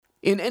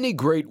In any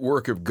great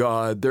work of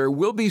God, there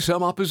will be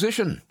some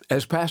opposition,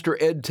 as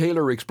Pastor Ed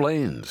Taylor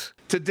explains.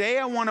 Today,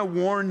 I want to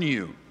warn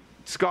you.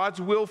 It's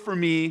God's will for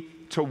me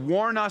to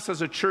warn us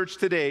as a church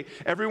today.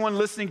 Everyone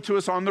listening to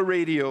us on the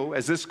radio,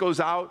 as this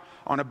goes out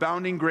on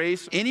Abounding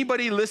Grace,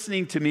 anybody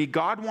listening to me,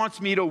 God wants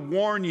me to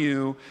warn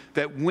you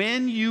that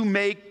when you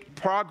make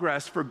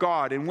progress for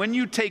God and when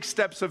you take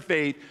steps of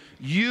faith,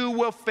 you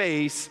will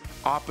face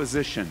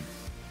opposition.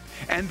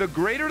 And the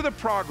greater the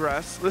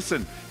progress,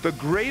 listen, the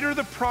greater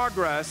the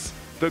progress,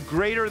 the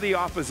greater the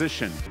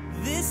opposition.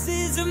 This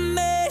is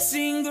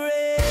amazing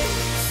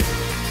grace.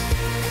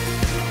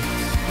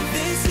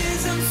 This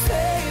is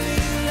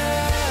unfailing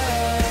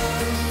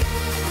love.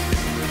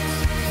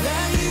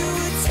 That you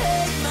would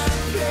take my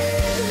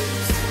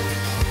place.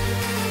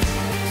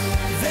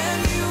 That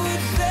you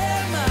would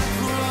bear my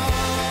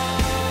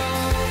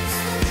cross.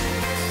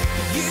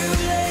 You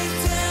laid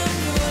down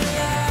your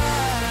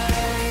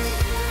life.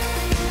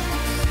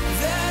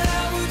 That I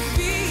would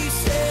be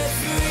set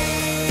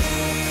free.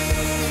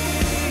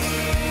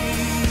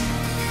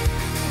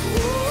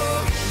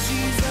 Oh,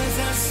 Jesus,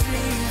 I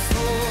sing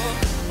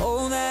for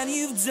all that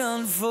you've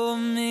done for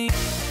me.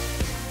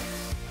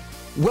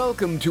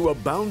 Welcome to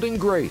Abounding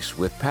Grace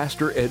with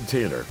Pastor Ed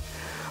Taylor.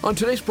 On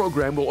today's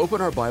program, we'll open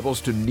our Bibles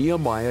to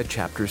Nehemiah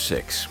chapter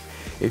 6.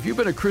 If you've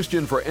been a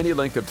Christian for any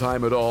length of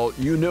time at all,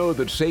 you know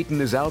that Satan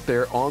is out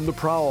there on the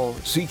prowl,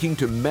 seeking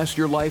to mess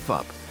your life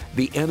up.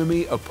 The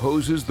enemy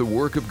opposes the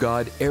work of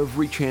God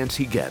every chance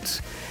he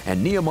gets.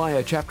 And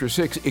Nehemiah chapter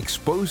 6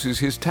 exposes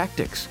his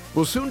tactics.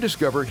 We'll soon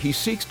discover he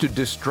seeks to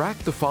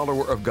distract the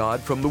follower of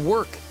God from the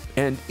work.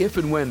 And if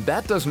and when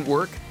that doesn't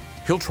work,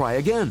 he'll try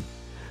again.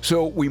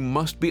 So we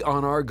must be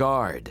on our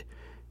guard.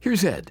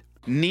 Here's Ed.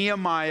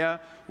 Nehemiah,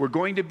 we're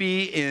going to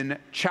be in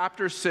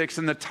chapter 6,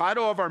 and the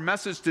title of our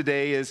message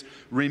today is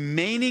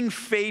Remaining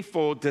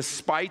Faithful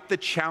Despite the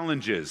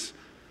Challenges.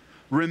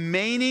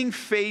 Remaining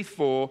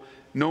faithful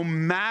no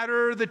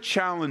matter the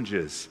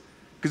challenges.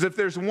 Because if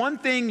there's one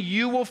thing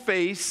you will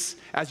face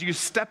as you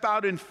step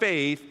out in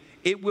faith,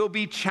 it will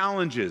be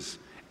challenges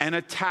and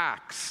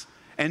attacks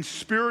and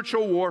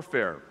spiritual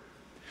warfare.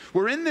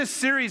 We're in this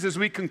series as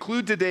we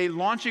conclude today,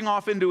 launching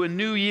off into a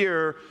new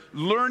year,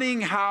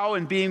 learning how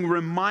and being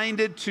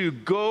reminded to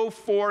go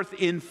forth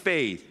in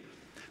faith.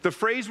 The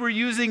phrase we're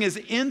using is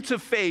into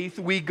faith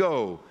we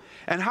go.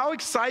 And how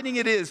exciting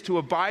it is to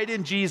abide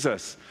in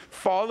Jesus,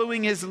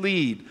 following his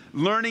lead,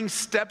 learning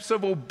steps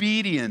of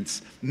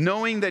obedience,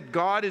 knowing that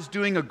God is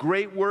doing a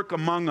great work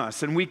among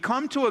us. And we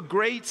come to a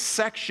great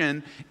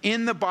section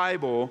in the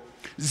Bible,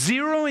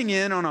 zeroing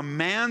in on a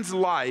man's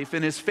life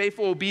and his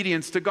faithful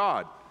obedience to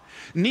God.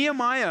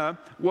 Nehemiah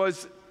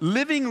was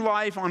living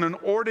life on an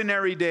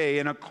ordinary day,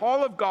 and a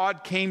call of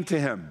God came to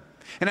him.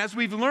 And as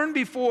we've learned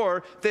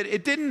before, that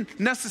it didn't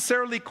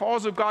necessarily,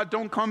 calls of God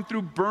don't come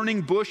through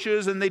burning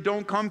bushes and they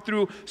don't come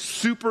through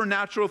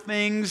supernatural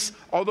things,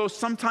 although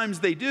sometimes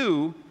they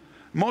do.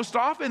 Most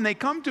often they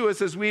come to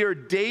us as we are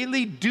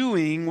daily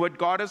doing what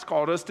God has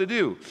called us to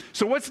do.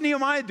 So what's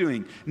Nehemiah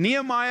doing?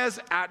 Nehemiah's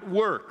at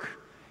work.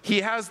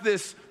 He has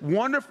this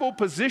wonderful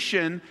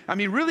position. I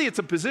mean, really, it's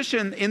a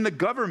position in the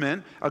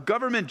government, a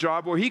government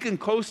job where he can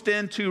coast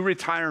into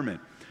retirement.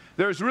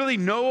 There's really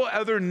no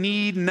other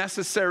need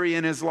necessary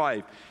in his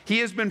life. He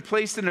has been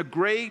placed in a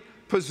great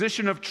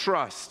position of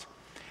trust.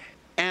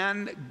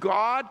 And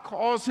God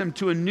calls him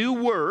to a new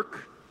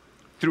work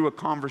through a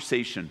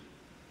conversation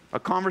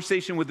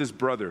with his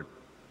brother.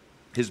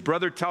 His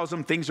brother tells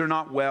him things are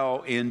not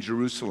well in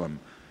Jerusalem.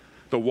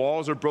 The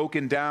walls are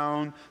broken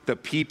down, the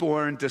people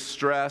are in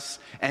distress,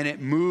 and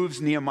it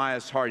moves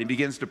Nehemiah's heart. He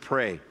begins to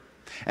pray.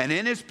 And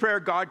in his prayer,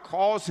 God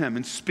calls him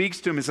and speaks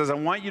to him and says, I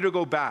want you to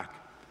go back.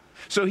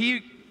 So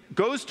he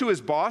goes to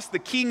his boss, the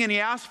king, and he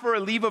asks for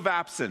a leave of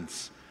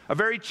absence, a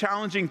very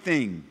challenging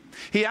thing.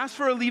 He asks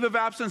for a leave of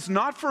absence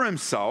not for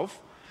himself,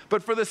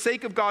 but for the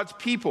sake of God's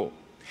people.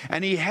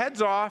 And he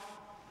heads off,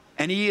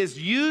 and he is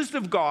used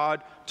of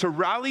God to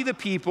rally the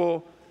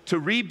people to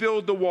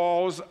rebuild the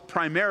walls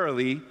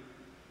primarily,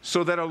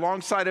 so that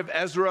alongside of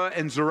Ezra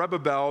and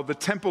Zerubbabel, the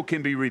temple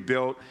can be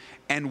rebuilt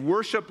and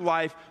worship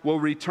life will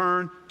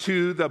return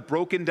to the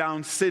broken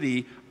down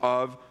city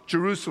of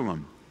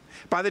Jerusalem.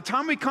 By the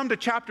time we come to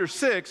chapter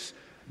 6,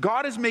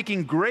 God is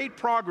making great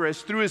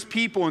progress through his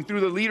people and through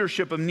the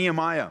leadership of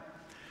Nehemiah.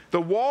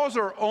 The walls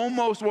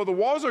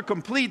are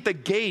complete, the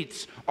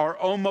gates are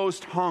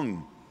almost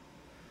hung.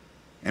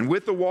 And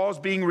with the walls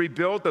being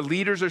rebuilt, the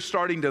leaders are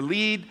starting to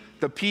lead,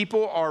 the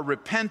people are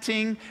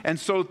repenting, and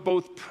so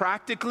both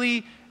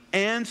practically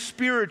and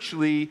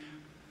spiritually,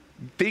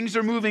 things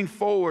are moving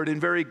forward in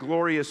very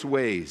glorious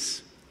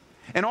ways.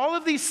 And all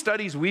of these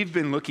studies we've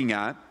been looking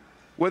at,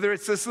 whether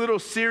it's this little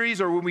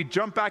series or when we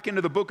jump back into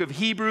the book of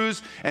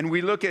Hebrews and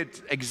we look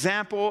at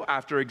example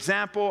after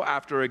example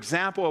after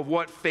example of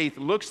what faith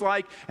looks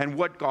like and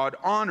what God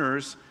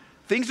honors,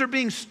 things are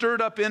being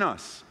stirred up in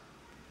us.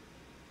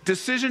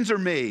 Decisions are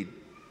made.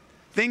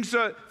 Things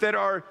that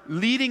are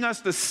leading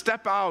us to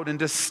step out and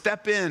to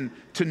step in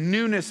to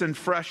newness and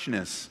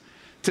freshness.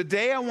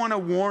 Today I want to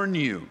warn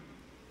you,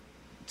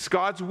 it's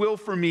God's will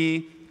for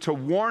me to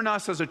warn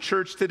us as a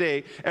church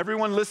today,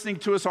 everyone listening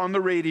to us on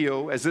the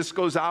radio, as this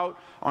goes out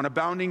on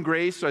Abounding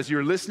Grace, so as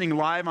you're listening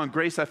live on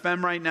Grace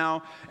FM right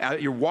now,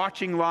 you're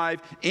watching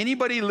live,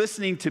 anybody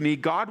listening to me,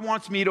 God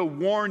wants me to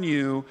warn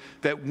you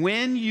that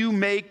when you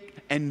make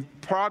and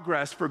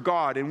progress for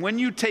God, and when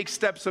you take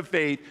steps of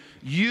faith,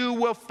 you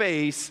will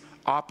face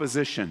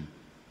opposition.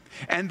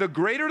 And the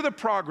greater the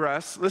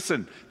progress,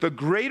 listen, the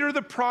greater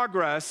the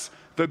progress,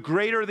 the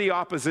greater the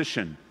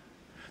opposition.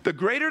 The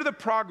greater the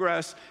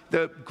progress,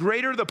 the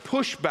greater the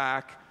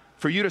pushback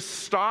for you to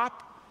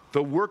stop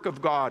the work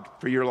of God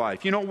for your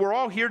life. You know, we're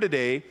all here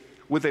today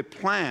with a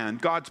plan,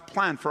 God's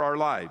plan for our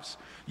lives.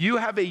 You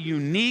have a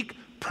unique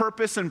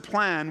purpose and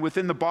plan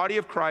within the body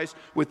of Christ,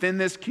 within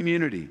this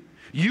community.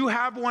 You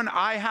have one,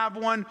 I have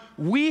one,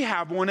 we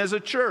have one as a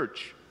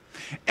church.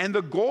 And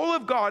the goal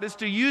of God is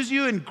to use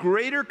you in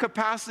greater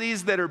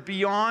capacities that are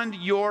beyond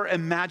your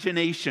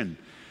imagination.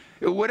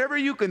 Whatever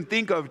you can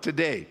think of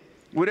today,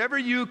 whatever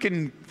you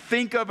can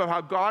think of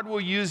how God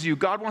will use you,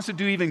 God wants to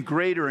do even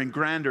greater and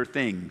grander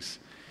things.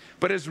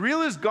 But as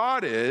real as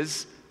God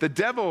is, the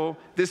devil,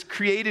 this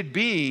created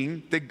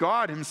being that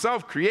God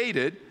himself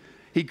created,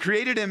 he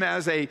created him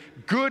as a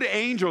good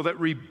angel that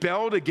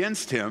rebelled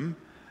against him.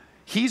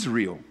 He's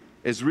real.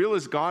 As real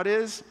as God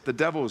is, the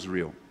devil is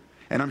real.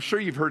 And I'm sure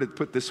you've heard it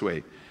put this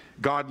way.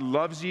 God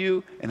loves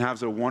you and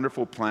has a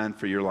wonderful plan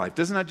for your life.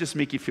 Doesn't that just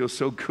make you feel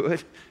so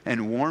good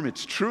and warm?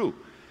 It's true.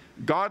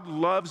 God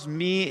loves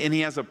me and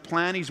he has a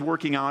plan he's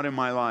working out in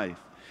my life.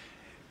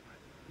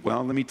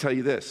 Well, let me tell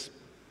you this.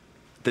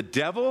 The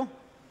devil,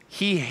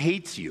 he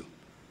hates you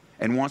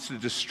and wants to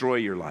destroy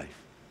your life.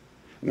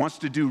 Wants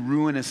to do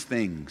ruinous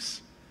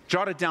things.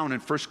 Jot it down in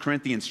 1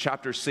 Corinthians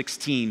chapter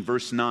 16,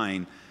 verse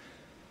 9.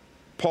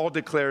 Paul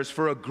declares,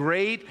 "For a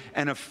great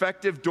and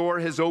effective door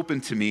has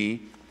opened to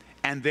me,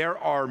 and there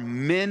are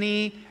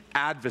many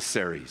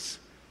adversaries."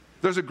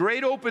 There's a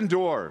great open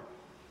door.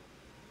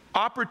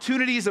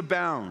 Opportunities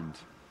abound,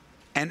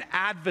 and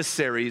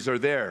adversaries are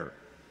there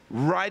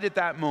right at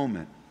that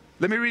moment.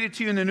 Let me read it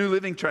to you in the New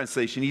Living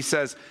Translation. He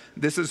says,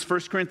 this is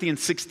 1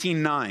 Corinthians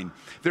 16:9.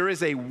 "There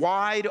is a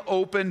wide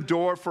open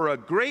door for a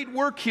great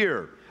work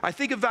here." I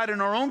think of that in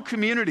our own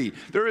community.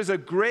 There is a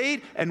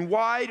great and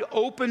wide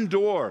open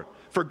door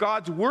for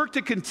God's work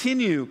to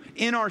continue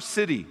in our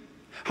city.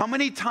 How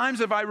many times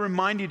have I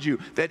reminded you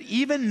that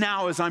even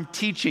now as I'm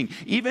teaching,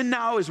 even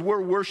now as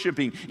we're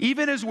worshiping,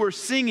 even as we're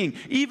singing,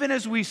 even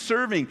as we're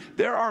serving,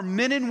 there are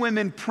men and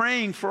women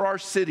praying for our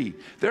city.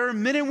 There are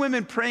men and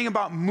women praying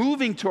about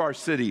moving to our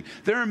city.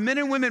 There are men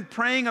and women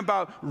praying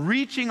about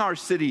reaching our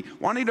city,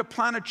 wanting to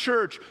plant a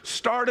church,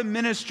 start a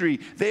ministry.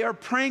 They are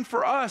praying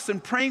for us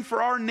and praying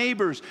for our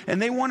neighbors,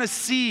 and they want to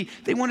see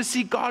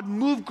God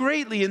move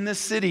greatly in this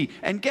city.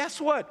 And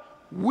guess what?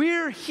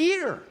 We're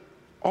here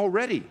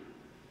already.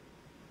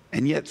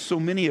 And yet so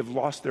many have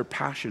lost their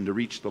passion to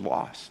reach the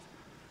lost.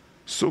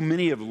 So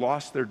many have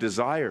lost their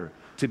desire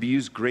to be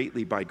used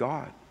greatly by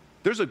God.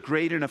 There's a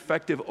great and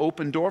effective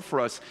open door for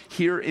us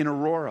here in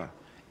Aurora,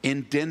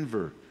 in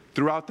Denver,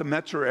 throughout the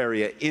metro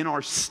area, in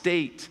our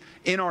state,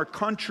 in our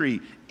country,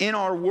 in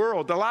our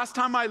world. The last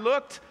time I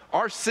looked,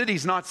 our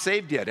city's not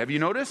saved yet. Have you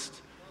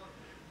noticed?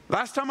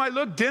 Last time I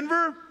looked,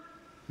 Denver,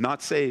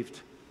 not saved.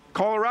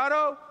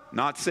 Colorado,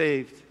 not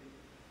saved.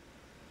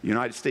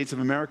 United States of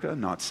America,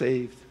 not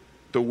saved.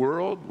 The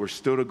world, we're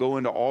still to go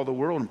into all the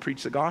world and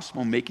preach the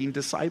gospel, making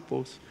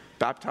disciples,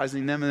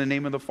 baptizing them in the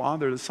name of the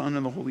Father, the Son,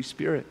 and the Holy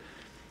Spirit.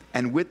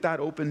 And with that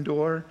open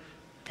door,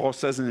 Paul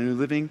says in the New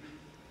Living,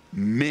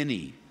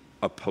 many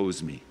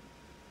oppose me.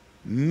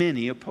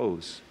 Many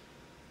oppose.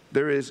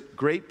 There is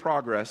great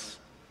progress,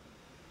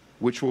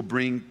 which will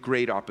bring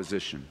great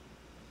opposition.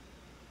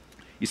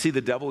 You see,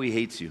 the devil, he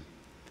hates you.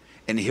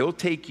 And he'll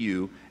take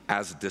you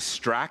as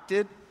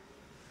distracted,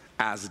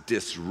 as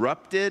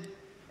disrupted,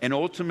 and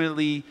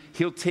ultimately,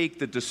 he'll take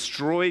the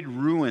destroyed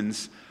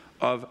ruins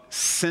of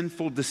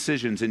sinful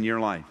decisions in your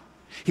life.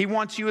 He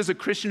wants you as a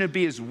Christian to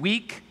be as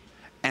weak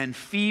and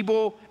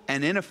feeble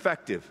and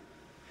ineffective.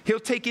 He'll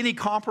take any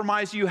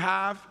compromise you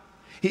have.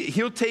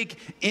 He'll take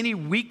any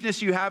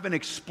weakness you have and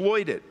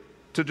exploit it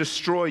to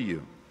destroy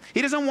you.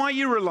 He doesn't want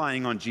you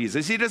relying on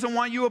Jesus. He doesn't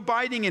want you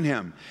abiding in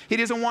him. He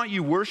doesn't want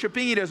you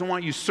worshiping. He doesn't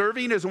want you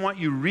serving. He doesn't want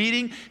you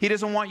reading. He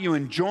doesn't want you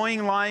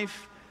enjoying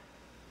life.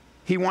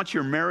 He wants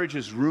your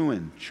marriages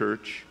ruined,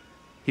 church.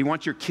 He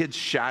wants your kids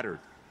shattered.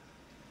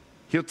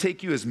 He'll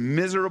take you as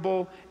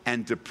miserable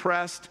and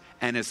depressed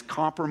and as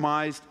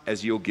compromised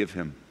as you'll give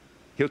him.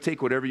 He'll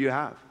take whatever you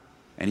have,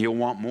 and he'll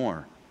want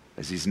more,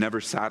 as he's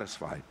never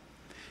satisfied.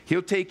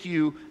 He'll take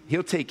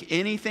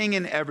anything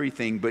and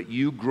everything but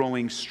you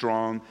growing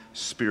strong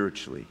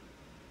spiritually.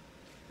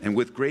 And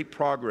with great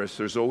progress,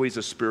 there's always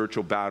a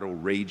spiritual battle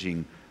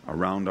raging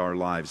around our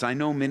lives. I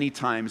know many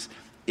times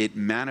it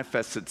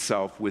manifests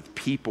itself with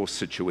people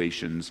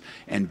situations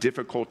and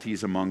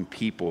difficulties among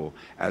people,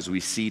 as we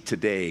see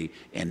today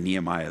in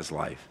Nehemiah's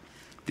life.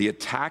 The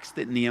attacks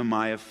that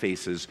Nehemiah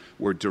faces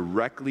were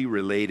directly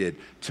related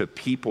to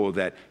people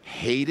that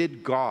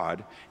hated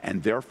God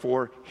and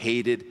therefore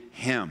hated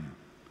him.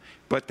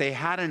 But they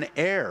had an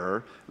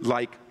air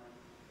like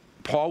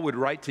Paul would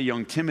write to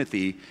young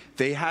Timothy,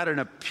 they had an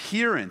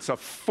appearance, a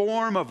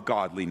form of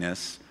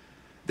godliness.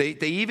 They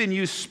even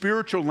used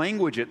spiritual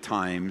language at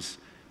times,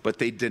 but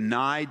they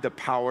denied the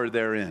power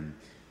therein,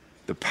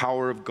 the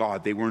power of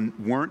God. They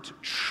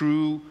weren't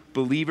true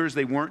believers.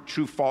 They weren't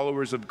true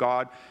followers of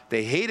God.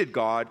 They hated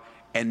God,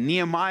 and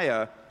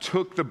Nehemiah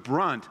took the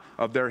brunt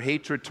of their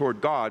hatred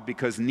toward God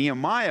because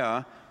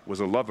Nehemiah was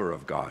a lover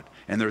of God.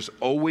 And there's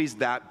always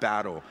that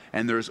battle,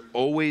 and there's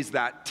always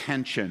that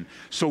tension.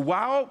 So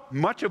while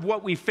much of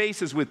what we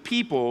face is with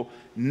people,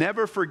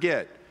 never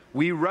forget,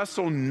 we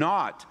wrestle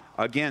not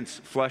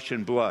against flesh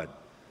and blood,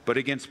 but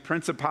against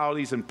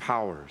principalities and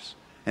powers.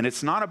 And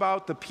it's not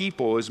about the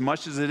people as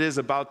much as it is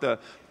about the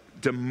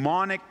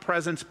demonic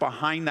presence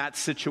behind that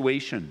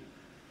situation,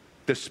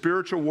 the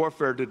spiritual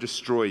warfare to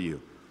destroy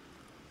you.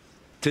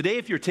 Today,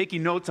 if you're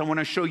taking notes, I want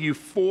to show you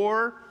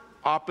 4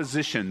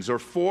 oppositions or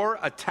 4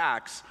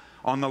 attacks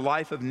on the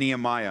life of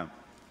Nehemiah.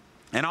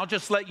 And I'll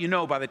just let you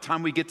know, by the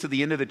time we get to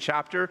the end of the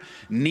chapter,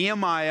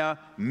 Nehemiah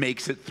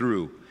makes it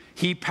through.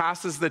 He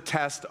passes the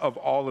test of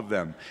all of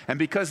them. And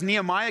because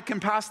Nehemiah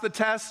can pass the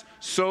test,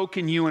 so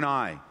can you and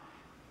I.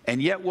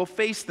 And yet we'll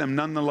face them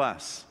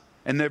nonetheless.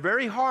 And they're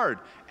very hard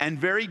and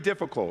very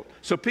difficult.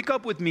 So pick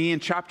up with me in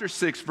chapter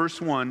 6, verse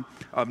 1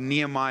 of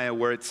Nehemiah,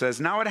 where it says,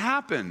 "Now it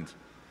happened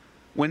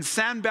when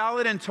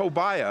Sanballat and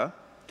Tobiah,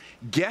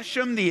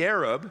 Geshem the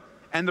Arab,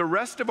 and the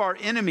rest of our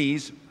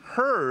enemies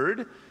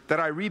heard that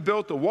I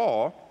rebuilt the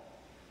wall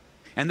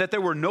and that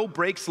there were no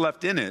breaks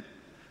left in it,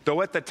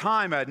 though at the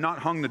time I had not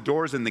hung the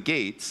doors and the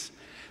gates,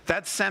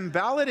 that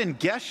Sanballat and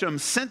Geshem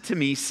sent to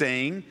me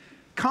saying,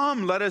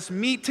 'Come, let us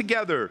meet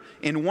together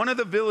in one of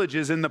the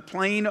villages in the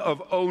plain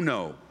of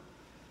Ono.'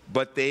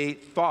 But they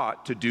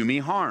thought to do me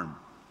harm.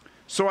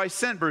 So I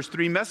sent," verse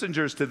 3,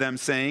 "messengers to them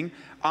saying,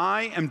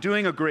 'I am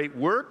doing a great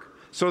work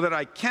so that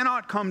I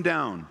cannot come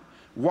down.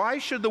 Why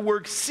should the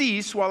work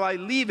cease while I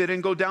leave it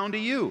and go down to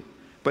you?'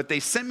 But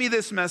they sent me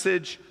this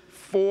message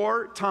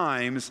 4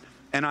 times,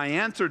 and I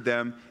answered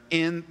them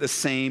in the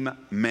same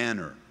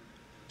manner."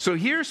 So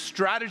here's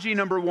strategy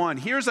number 1.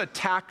 Here's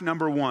attack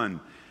number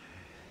 1.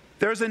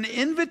 There's an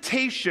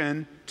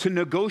invitation to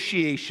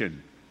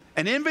negotiation.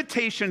 An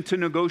invitation to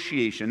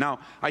negotiation. Now,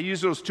 I use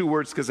those 2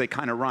 words because they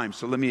kind of rhyme,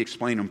 so let me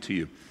explain them to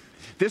you.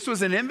 This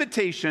was an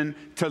invitation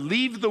to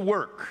leave the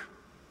work.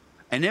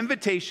 An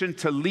invitation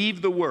to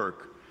leave the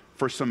work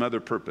for some other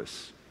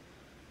purpose.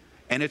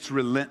 And it's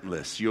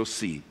relentless, you'll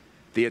see.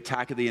 The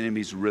attack of the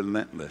enemy is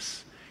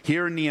relentless.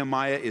 Here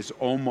Nehemiah is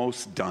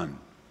almost done.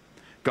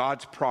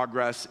 God's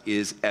progress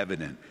is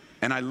evident.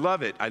 And I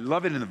love it. I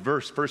love it in the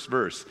first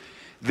verse.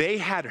 They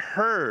had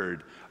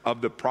heard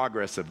of the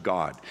progress of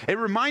God. It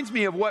reminds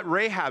me of what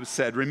Rahab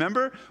said.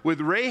 Remember?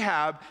 With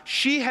Rahab,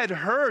 she had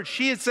heard,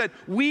 she had said,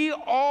 "We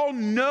all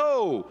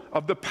know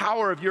of the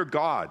power of your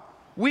God.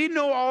 We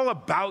know all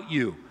about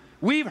you.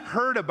 We've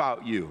heard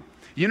about you."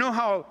 You know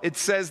how it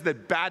says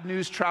that bad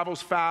news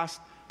travels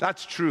fast?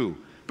 That's true.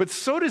 But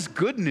so does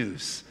good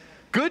news.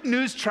 Good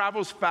news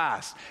travels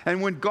fast.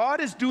 And when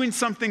God is doing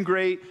something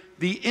great,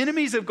 the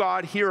enemies of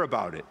God hear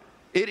about it.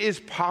 It is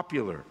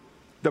popular.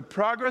 The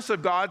progress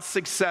of God's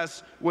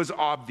success was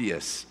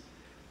obvious.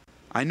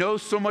 I know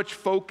so much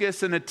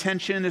focus and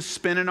attention is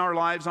spent in our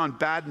lives on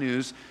bad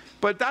news,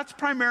 but that's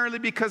primarily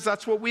because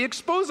that's what we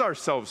expose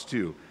ourselves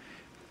to.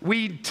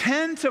 We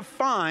tend to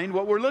find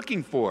what we're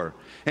looking for.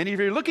 And if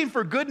you're looking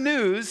for good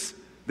news,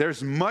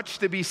 there's much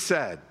to be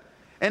said.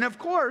 And of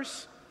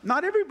course,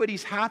 not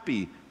everybody's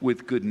happy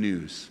with good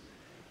news.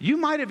 You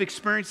might have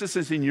experienced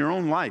this in your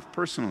own life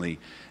personally.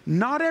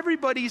 Not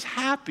everybody's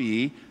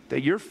happy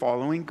that you're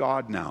following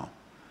God now.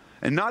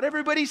 And not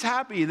everybody's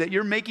happy that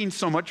you're making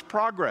so much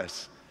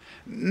progress.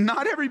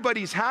 Not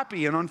everybody's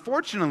happy, and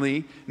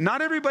unfortunately,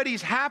 not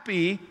everybody's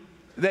happy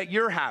that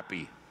you're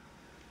happy.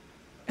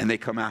 And they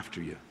come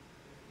after you.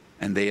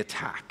 And they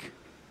attack.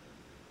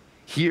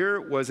 Here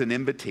was an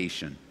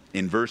invitation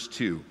in verse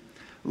 2.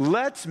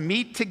 "Let's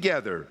meet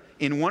together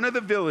in one of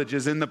the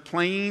villages in the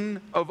plain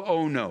of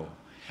Ono."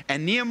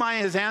 And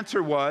Nehemiah's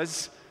answer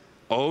was,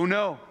 "Oh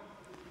no,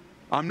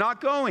 I'm not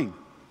going."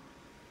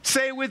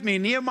 Say it with me.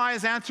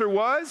 Nehemiah's answer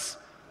was,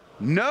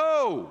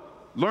 "No."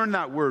 Learn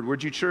that word,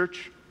 would you,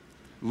 church?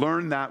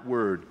 Learn that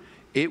word.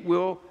 It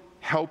will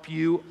help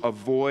you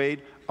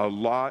avoid a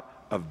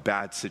lot of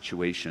bad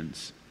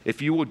situations.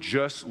 If you will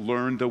just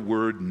learn the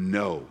word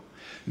no.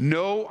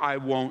 No, I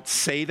won't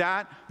say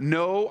that.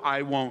 No,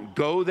 I won't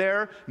go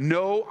there.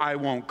 No, I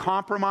won't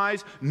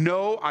compromise.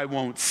 No, I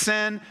won't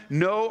sin.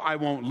 No, I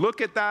won't look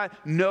at that.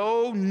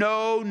 No,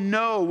 no,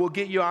 no will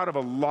get you out of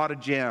a lot of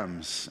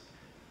jams.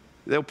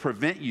 They'll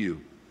prevent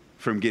you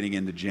from getting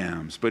into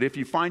jams. But if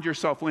you find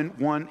yourself in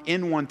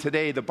one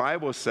today, the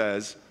Bible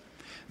says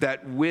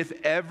that with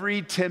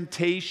every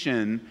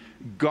temptation,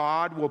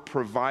 God will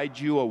provide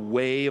you a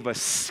way of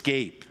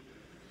escape.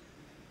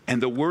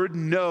 And the word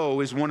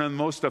no is one of the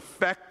most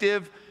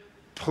effective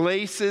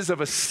places of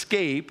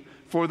escape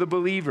for the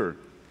believer.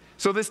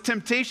 So this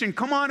temptation,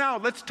 come on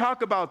out, let's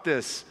talk about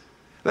this.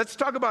 Let's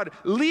talk about it.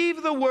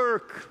 Leave the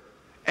work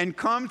and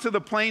come to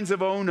the plains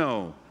of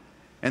Ono.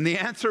 And the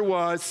answer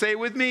was, say it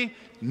with me,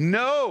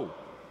 no.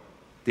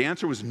 The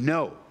answer was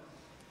no.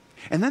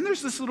 And then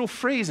there's this little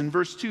phrase in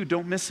verse 2,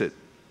 don't miss it.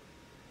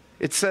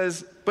 It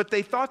says, but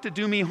they thought to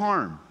do me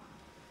harm.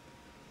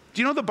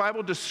 Do you know the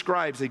Bible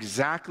describes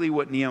exactly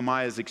what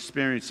Nehemiah is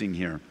experiencing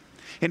here?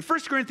 In 1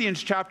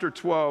 Corinthians chapter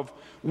 12,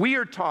 we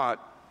are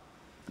taught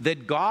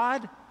that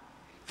God,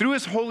 through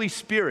his Holy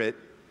Spirit,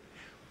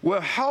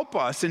 will help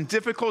us in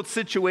difficult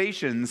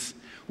situations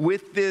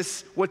with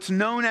this, what's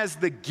known as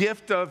the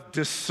gift of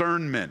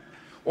discernment,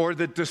 or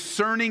the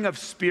discerning of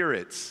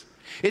spirits.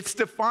 It's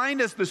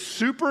defined as the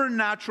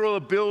supernatural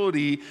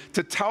ability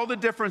to tell the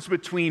difference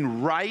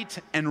between right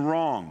and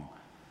wrong,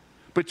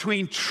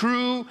 between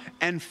true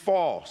and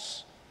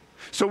false.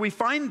 So we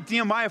find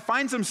Nehemiah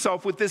finds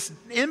himself with this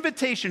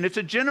invitation. It's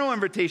a general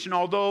invitation,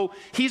 although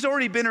he's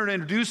already been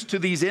introduced to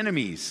these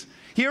enemies.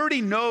 He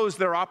already knows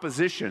their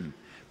opposition.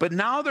 But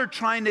now they're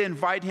trying to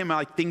invite him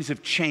like things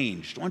have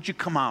changed. Why don't you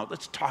come out?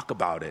 Let's talk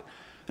about it.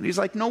 And he's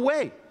like, no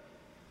way.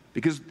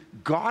 Because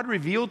God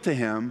revealed to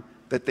him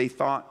that they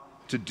thought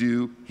to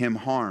do him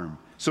harm.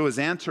 So his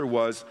answer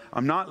was,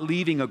 I'm not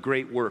leaving a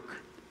great work.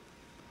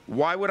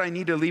 Why would I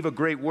need to leave a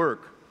great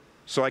work?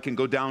 So I can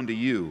go down to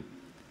you.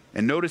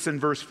 And notice in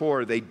verse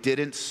 4, they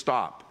didn't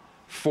stop.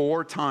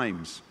 4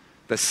 times,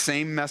 the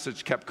same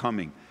message kept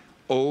coming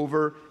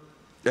over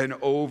and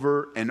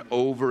over and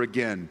over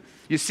again.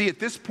 You see, at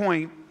this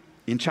point,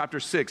 in chapter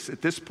 6,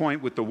 at this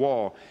point with the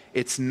wall,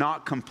 it's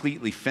not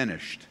completely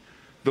finished.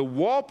 The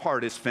wall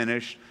part is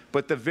finished,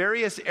 but the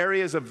various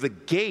areas of the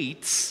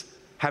gates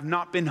have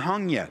not been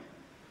hung yet.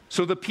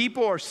 So the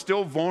people are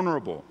still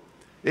vulnerable.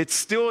 It's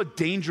still a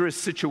dangerous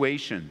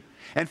situation.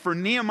 And for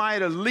Nehemiah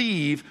to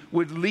leave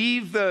would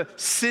leave the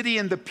city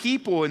and the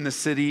people in the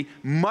city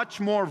much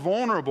more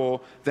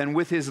vulnerable than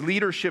with his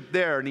leadership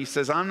there. And he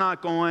says, I'm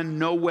not going,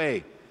 no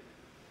way.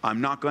 I'm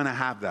not going to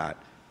have that.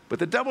 But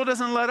the devil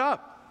doesn't let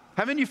up.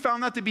 Haven't you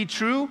found that to be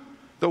true?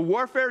 The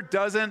warfare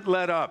doesn't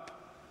let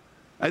up.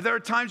 And there are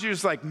times you're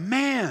just like,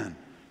 man,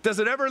 does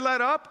it ever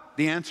let up?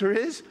 The answer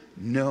is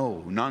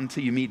no, not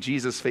until you meet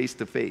Jesus face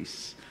to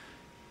face.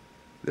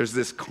 There's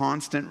this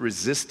constant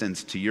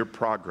resistance to your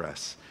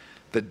progress.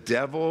 The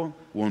devil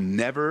will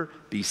never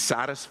be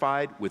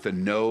satisfied with a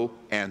no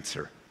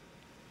answer.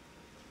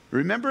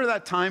 Remember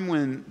that time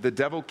when the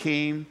devil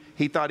came?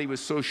 He thought he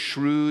was so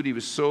shrewd, he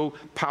was so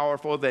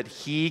powerful that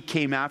he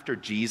came after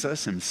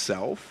Jesus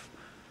himself.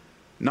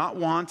 Not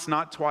once,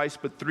 not twice,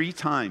 but 3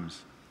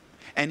 times.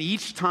 And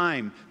each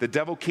time the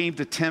devil came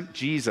to tempt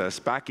Jesus,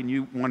 back in,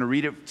 you want to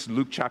read it, it's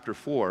Luke chapter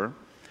 4.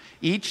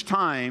 Each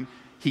time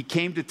he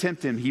came to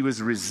tempt him, he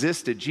was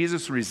resisted.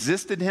 Jesus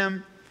resisted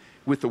him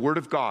with the word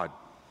of God.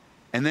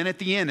 And then at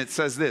the end it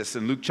says this,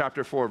 in Luke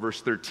chapter 4,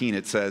 verse 13,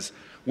 it says,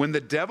 when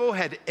the devil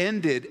had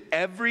ended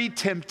every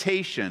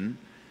temptation,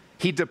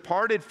 he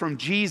departed from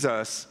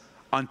Jesus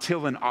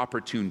until an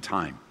opportune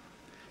time,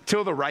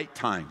 till the right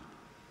time.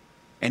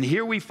 And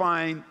here we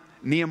find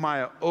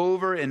Nehemiah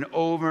over and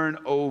over and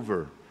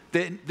over.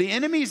 The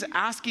enemy's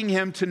asking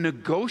him to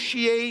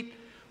negotiate,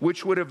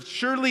 which would have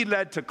surely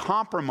led to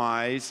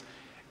compromise.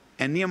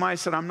 And Nehemiah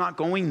said, I'm not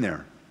going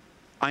there.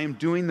 I am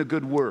doing the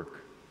good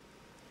work.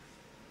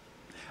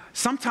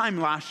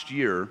 Sometime last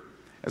year,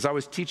 as I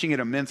was teaching at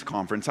a men's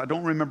conference, I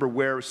don't remember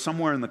where,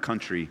 somewhere in the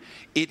country,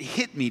 it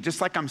hit me,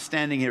 just like I'm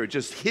standing here, it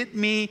just hit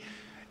me,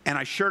 and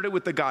I shared it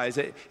with the guys.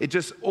 It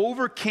just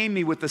overcame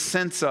me with the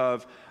sense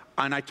of,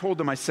 and I told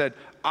them, I said,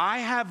 I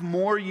have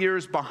more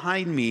years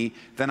behind me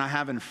than I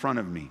have in front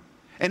of me.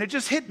 And it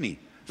just hit me.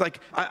 It's like,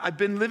 I've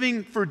been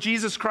living for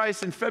Jesus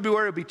Christ. In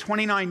February, it'll be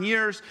 29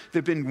 years.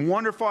 They've been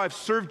wonderful. I've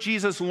served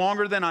Jesus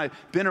longer than I've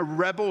been a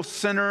rebel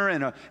sinner,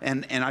 and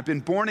I've been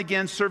born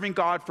again, serving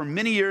God for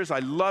many years. I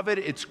love it.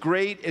 It's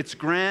great. It's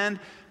grand.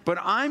 But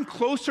I'm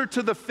closer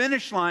to the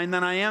finish line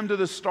than I am to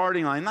the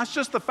starting line. That's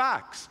just the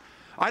facts.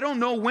 I don't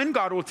know when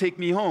God will take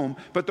me home,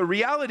 but the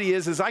reality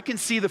is I can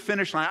see the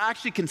finish line. I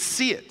actually can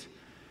see it.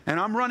 And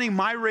I'm running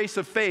my race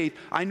of faith.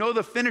 I know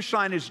the finish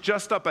line is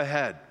just up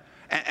ahead.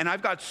 And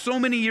I've got so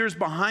many years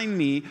behind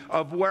me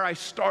of where I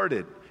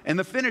started. And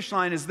the finish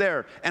line is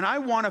there. And I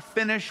want to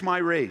finish my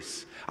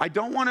race. I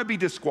don't want to be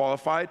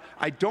disqualified.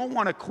 I don't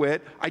want to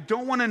quit. I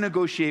don't want to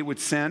negotiate with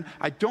sin.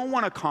 I don't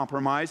want to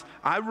compromise.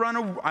 I want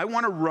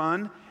to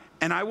run,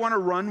 and I want to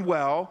run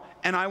well,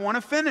 and I want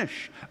to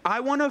finish.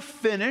 I want to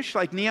finish,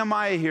 like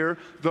Nehemiah here,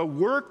 the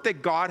work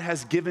that God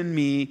has given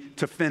me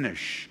to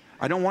finish.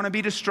 I don't want to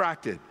be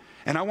distracted.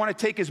 And I want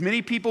to take as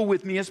many people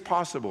with me as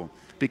possible,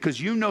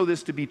 because you know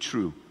this to be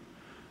true.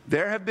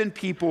 There have been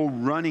people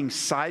running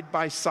side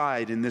by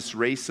side in this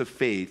race of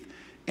faith,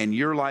 and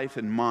your life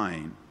and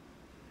mine,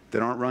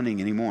 that aren't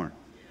running anymore,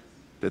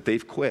 that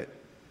they've quit,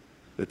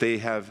 that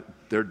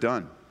they're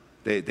done.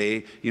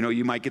 They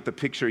you might get the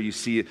picture, you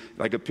see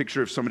like a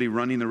picture of somebody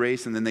running the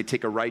race, and then they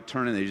take a right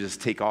turn and they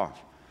just take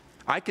off.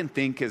 I can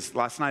think, as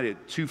last night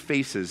 2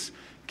 faces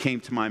came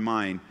to my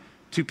mind,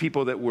 2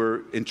 people that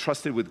were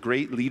entrusted with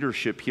great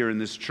leadership here in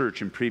this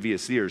church in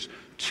previous years.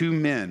 2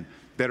 men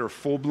that are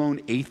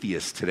full-blown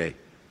atheists today.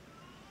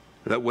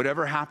 That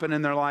whatever happened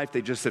in their life,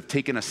 they just have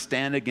taken a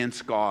stand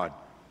against God.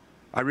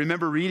 I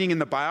remember reading in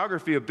the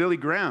biography of Billy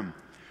Graham,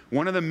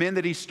 one of the men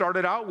that he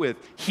started out with,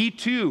 he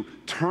too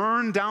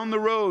turned down the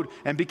road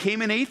and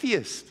became an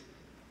atheist.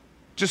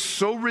 Just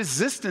so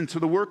resistant to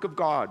the work of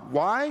God.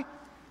 Why?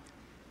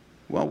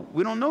 Well,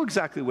 we don't know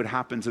exactly what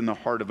happens in the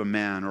heart of a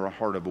man or a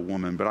heart of a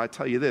woman, but I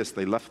tell you this,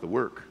 they left the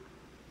work.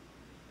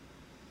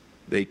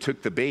 They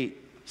took the bait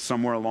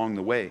somewhere along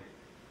the way.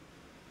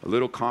 A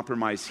little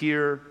compromise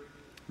here,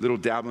 a little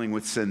dabbling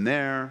with sin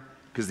there,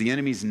 because the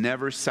enemy's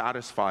never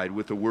satisfied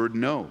with the word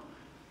no.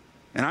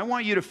 And I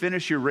want you to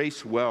finish your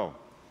race well.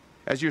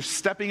 As you're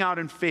stepping out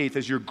in faith,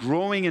 as you're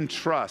growing in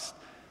trust,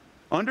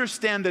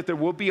 understand that there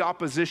will be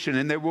opposition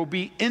and there will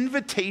be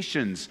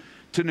invitations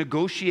to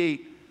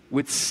negotiate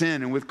with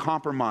sin and with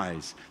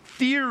compromise.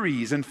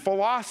 Theories and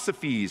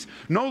philosophies.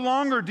 No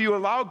longer do you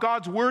allow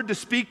God's word to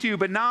speak to you,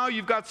 but now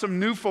you've got some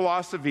new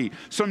philosophy,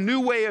 some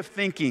new way of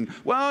thinking.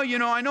 Well,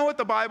 I know what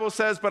the Bible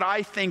says, but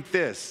I think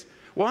this.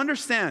 Well,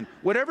 understand,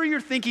 whatever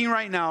you're thinking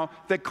right now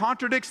that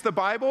contradicts the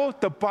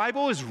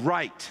Bible is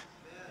right.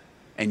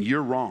 And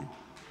you're wrong.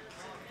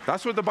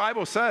 That's what the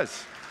Bible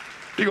says.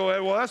 You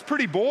go, well, that's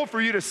pretty bold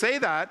for you to say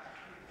that.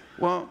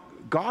 Well,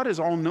 God is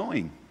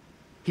all-knowing.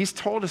 He's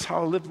told us how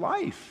to live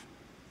life.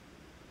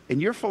 And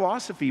your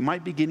philosophy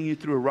might be getting you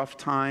through a rough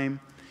time.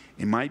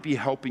 It might be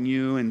helping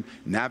you in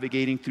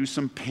navigating through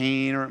some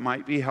pain, or it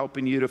might be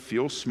helping you to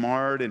feel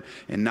smart. And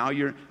now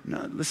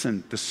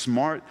listen,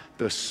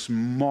 the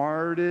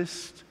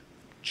smartest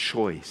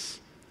choice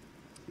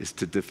is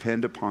to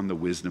depend upon the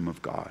wisdom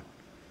of God.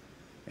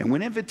 And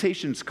when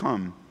invitations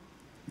come,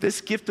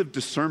 this gift of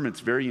discernment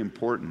is very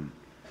important.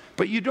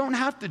 But you don't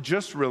have to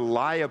just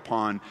rely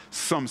upon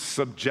some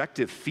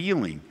subjective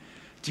feeling.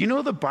 Do you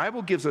know the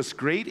Bible gives us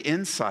great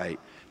insight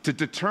to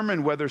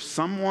determine whether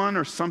someone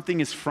or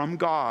something is from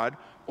God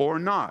or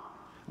not?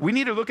 We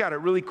need to look at it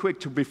really quick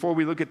before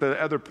we look at the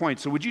other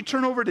points. So would you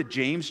turn over to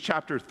James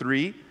chapter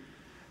 3?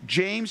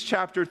 James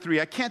chapter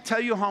 3. I can't tell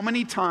you how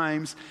many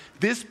times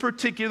this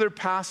particular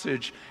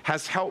passage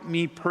has helped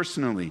me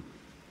personally.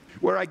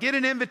 Where I get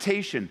an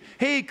invitation,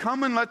 hey,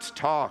 come and let's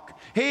talk.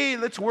 Hey,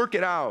 let's work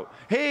it out.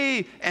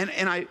 Hey, and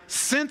I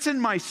sense in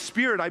my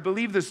spirit, I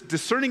believe this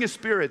discerning of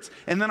spirits,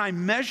 and then I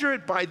measure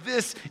it by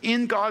this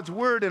in God's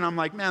word, and I'm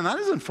like, man, that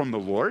isn't from the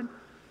Lord.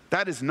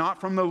 That is not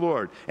from the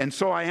Lord. And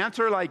so I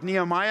answer like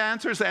Nehemiah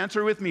answers.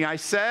 Answer with me. I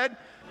said,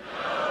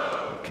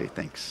 no. Okay,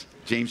 thanks.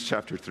 James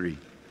chapter 3.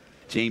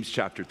 James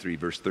chapter 3,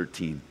 verse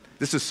 13.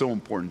 This is so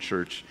important,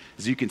 church.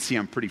 As you can see,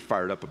 I'm pretty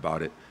fired up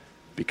about it,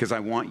 because I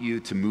want you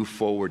to move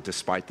forward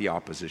despite the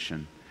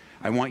opposition.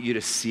 I want you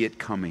to see it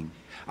coming.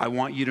 I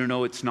want you to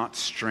know it's not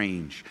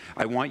strange.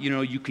 I want you to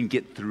know you can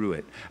get through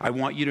it. I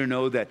want you to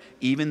know that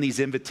even these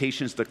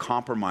invitations to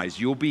compromise,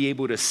 you'll be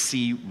able to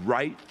see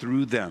right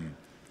through them.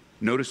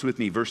 Notice with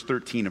me, verse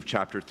 13 of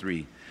chapter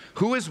 3.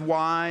 Who is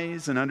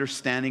wise and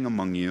understanding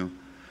among you?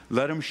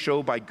 Let him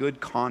show by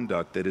good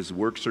conduct that his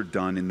works are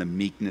done in the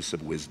meekness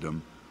of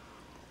wisdom.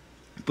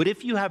 But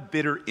if you have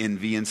bitter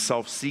envy and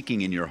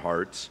self-seeking in your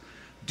hearts,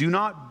 do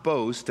not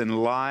boast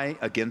and lie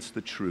against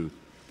the truth.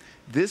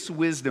 This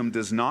wisdom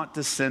does not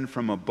descend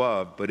from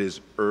above, but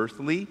is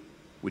earthly,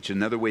 which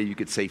another way you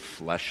could say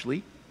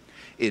fleshly.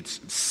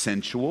 It's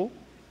sensual,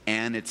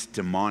 and it's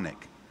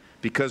demonic.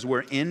 Because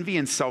where envy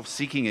and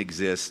self-seeking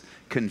exist,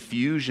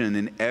 confusion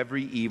and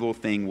every evil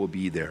thing will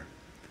be there.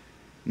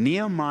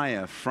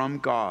 Nehemiah, from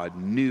God,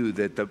 knew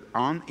that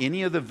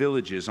any of the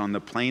villages on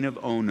the plain of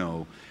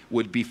Ono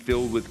would be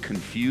filled with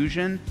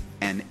confusion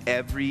and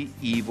every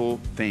evil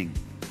thing.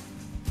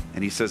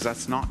 And he says,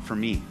 that's not for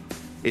me.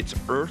 It's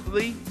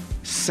earthly,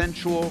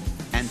 sensual,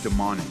 and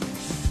demonic.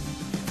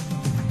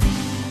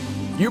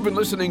 You've been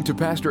listening to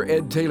Pastor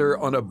Ed Taylor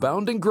on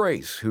Abounding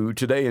Grace, who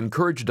today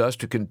encouraged us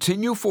to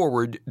continue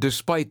forward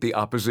despite the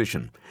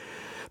opposition.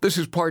 This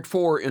is part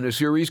 4 in a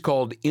series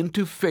called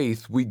Into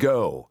Faith We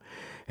Go.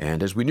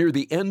 And as we near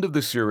the end of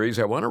the series,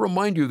 I want to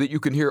remind you that you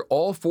can hear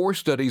all 4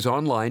 studies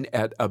online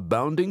at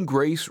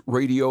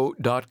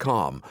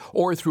aboundinggraceradio.com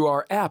or through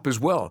our app as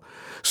well.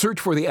 Search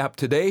for the app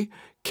today,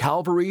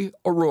 Calvary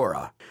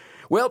Aurora.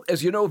 Well,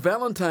 as you know,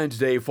 Valentine's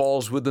Day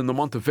falls within the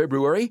month of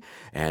February,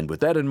 and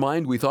with that in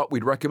mind, we thought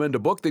we'd recommend a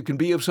book that can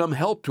be of some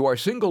help to our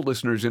single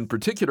listeners in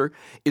particular.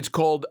 It's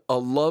called A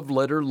Love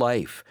Letter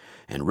Life,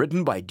 and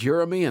written by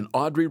Jeremy and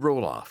Audrey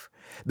Roloff.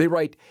 They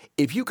write,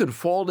 if you can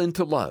fall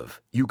into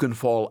love, you can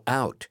fall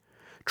out.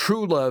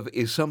 True love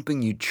is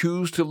something you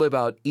choose to live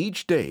out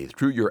each day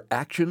through your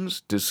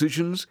actions,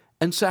 decisions,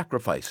 and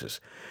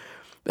sacrifices.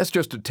 That's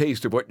just a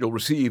taste of what you'll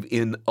receive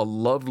in A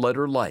Love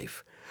Letter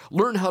Life.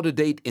 Learn how to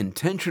date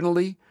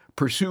intentionally,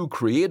 pursue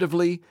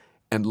creatively,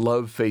 and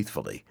love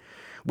faithfully.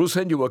 We'll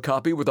send you a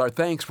copy with our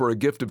thanks for a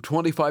gift of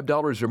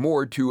 $25 or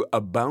more to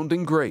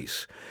Abounding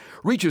Grace.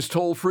 Reach us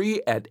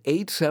toll-free at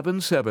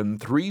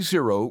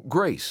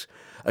 877-30-GRACE.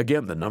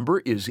 Again, the number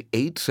is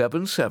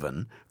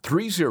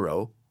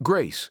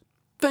 877-30-GRACE.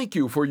 Thank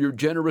you for your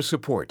generous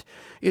support.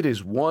 It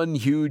is one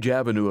huge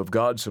avenue of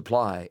God's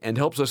supply and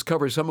helps us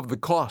cover some of the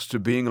costs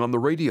of being on the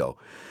radio.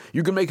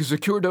 You can make a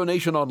secure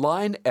donation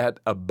online at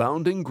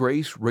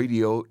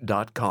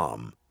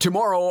aboundinggraceradio.com.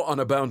 Tomorrow on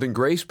Abounding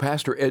Grace,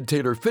 Pastor Ed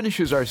Taylor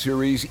finishes our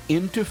series,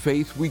 Into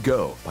Faith We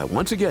Go, by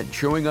once again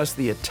showing us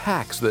the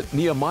attacks that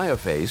Nehemiah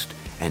faced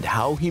and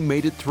how he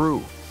made it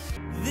through.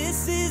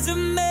 This is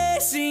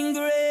amazing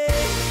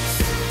grace.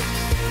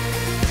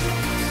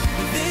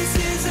 This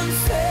is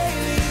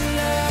unfailing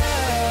love.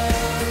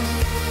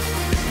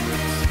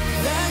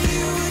 That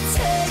you would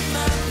take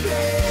my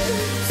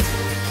place.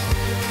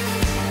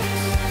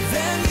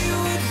 That you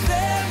would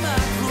bear my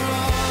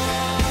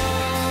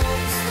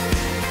cross.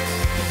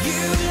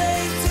 You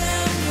laid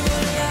down your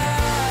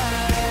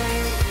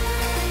life.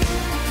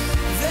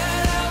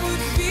 That I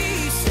would be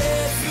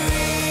set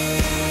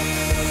free.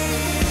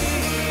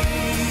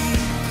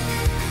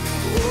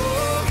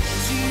 Oh,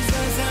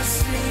 Jesus, I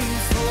sing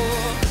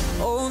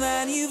for all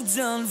that you've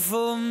done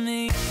for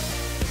me.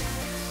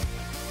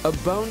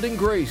 Abounding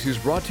Grace is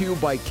brought to you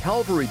by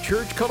Calvary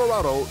Church,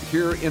 Colorado,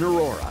 here in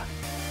Aurora.